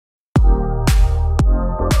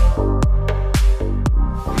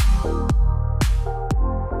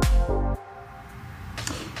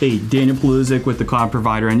Hey, Daniel Paluzik with the Cloud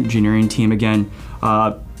Provider Engineering Team again.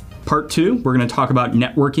 Part 2, we're going to talk about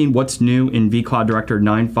networking, what's new in vCloud Director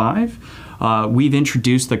 9.5. We've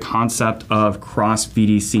introduced the concept of cross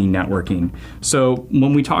VDC networking. So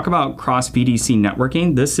when we talk about cross VDC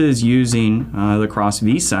networking, this is using the cross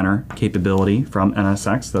vCenter capability from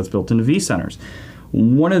NSX that's built into vCenters.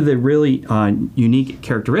 One of the really unique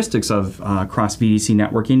characteristics of cross VDC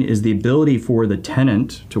networking is the ability for the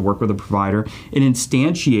tenant to work with a provider and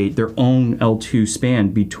instantiate their own L2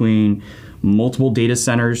 span between multiple data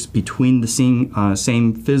centers, between the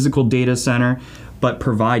same physical data center, but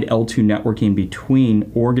provide L2 networking between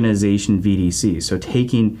organization VDCs. So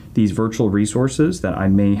taking these virtual resources that I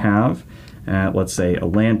may have at, let's say,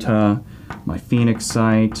 Atlanta, my Phoenix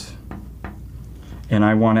site, and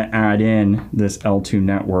I want to add in this L2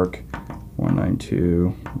 network,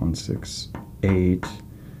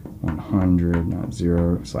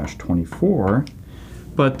 192.168.100.0/24,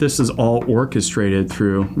 but this is all orchestrated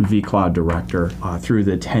through vCloud Director, through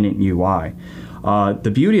the tenant UI. The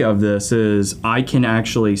beauty of this is I can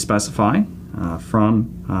actually specify from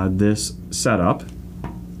this setup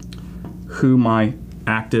who my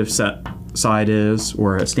active site is,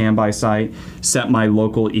 or a standby site, set my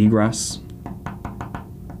local egress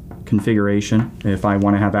configuration, if I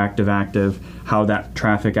want to have active, how that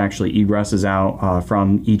traffic actually egresses out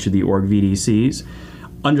from each of the org VDCs.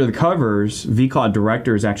 Under the covers, vCloud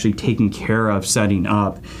Director is actually taking care of setting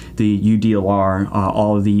up the UDLR,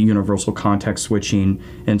 all of the universal context switching,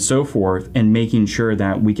 and so forth, and making sure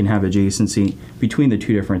that we can have adjacency between the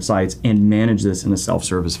two different sites and manage this in a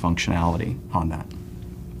self-service functionality on that.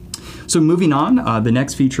 So moving on, the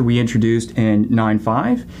next feature we introduced in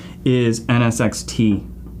 9.5 is NSXT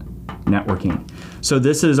networking. So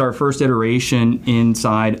this is our first iteration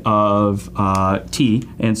inside of T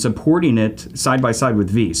and supporting it side by side with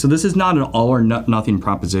V. So this is not an all or nothing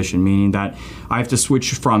proposition, meaning that I have to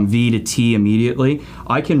switch from V to T immediately.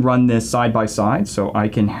 I can run this side by side, so I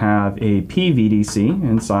can have a PVDC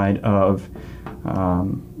inside of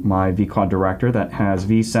my vCloud Director that has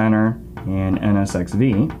vCenter and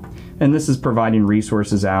NSXV. And this is providing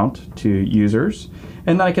resources out to users.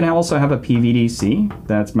 And then I can also have a PVDC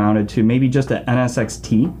that's mounted to maybe just an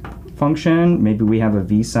NSXT function. Maybe we have a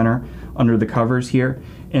vCenter under the covers here,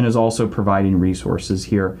 and is also providing resources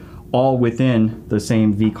here, all within the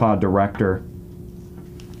same vCloud Director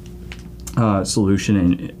solution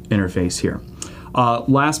and interface here.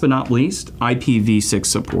 Last but not least, IPv6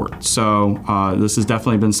 support. So this has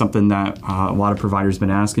definitely been something that a lot of providers have been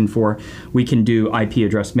asking for. We can do IP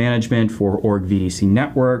address management for org VDC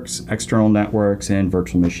networks, external networks, and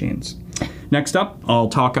virtual machines. Next up, I'll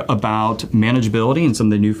talk about manageability and some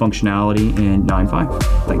of the new functionality in 9.5.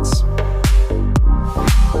 Thanks.